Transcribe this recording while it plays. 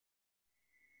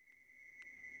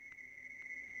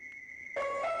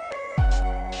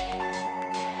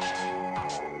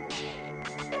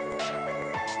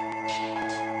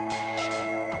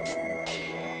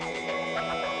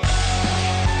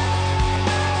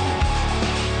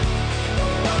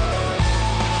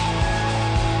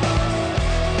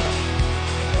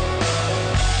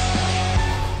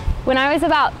When I was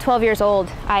about 12 years old,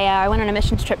 I went on a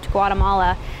missions trip to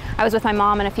Guatemala. I was with my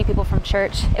mom and a few people from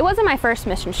church. It wasn't my first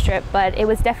missions trip, but it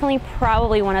was definitely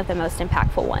probably one of the most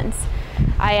impactful ones.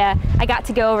 I got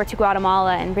to go over to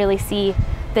Guatemala and really see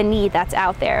the need that's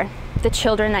out there. The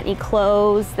children that need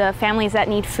clothes, the families that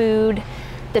need food,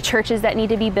 the churches that need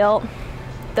to be built,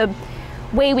 the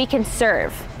way we can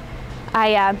serve.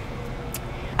 I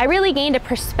really gained a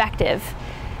perspective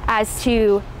as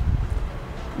to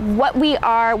what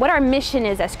our mission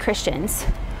is as Christians.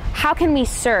 How can we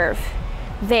serve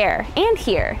there and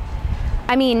here?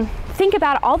 I mean, think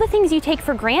about all the things you take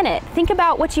for granted. Think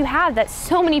about what you have that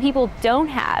so many people don't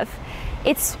have.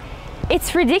 It's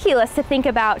ridiculous to think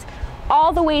about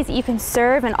all the ways that you can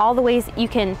serve and all the ways that you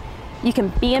can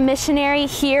be a missionary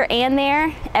here and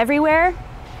there, everywhere.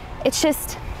 It's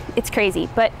crazy.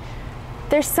 But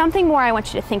there's something more I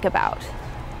want you to think about.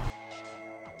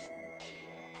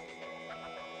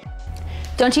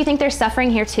 Don't you think there's suffering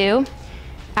here too?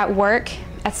 At work,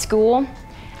 at school?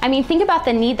 I mean, think about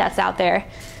the need that's out there.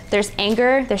 There's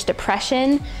anger, there's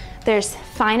depression, there's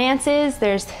finances,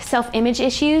 there's self-image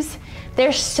issues.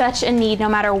 There's such a need no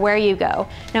matter where you go,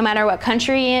 no matter what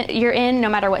country you're in, no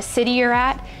matter what city you're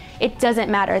at. It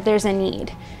doesn't matter, there's a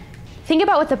need. Think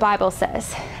about what the Bible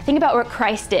says. Think about what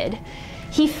Christ did.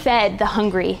 He fed the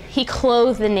hungry, he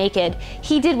clothed the naked.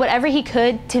 He did whatever he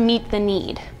could to meet the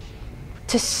need,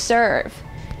 to serve.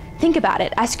 Think about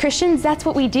it. As Christians, that's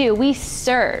what we do. We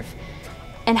serve.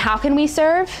 And how can we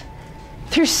serve?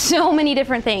 Through so many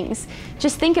different things.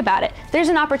 Just think about it. There's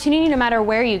an opportunity no matter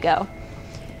where you go.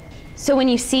 So when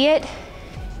you see it,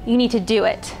 you need to do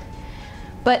it.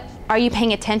 But are you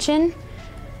paying attention?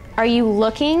 Are you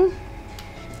looking?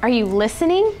 Are you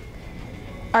listening?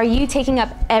 Are you taking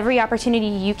up every opportunity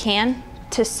you can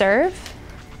to serve?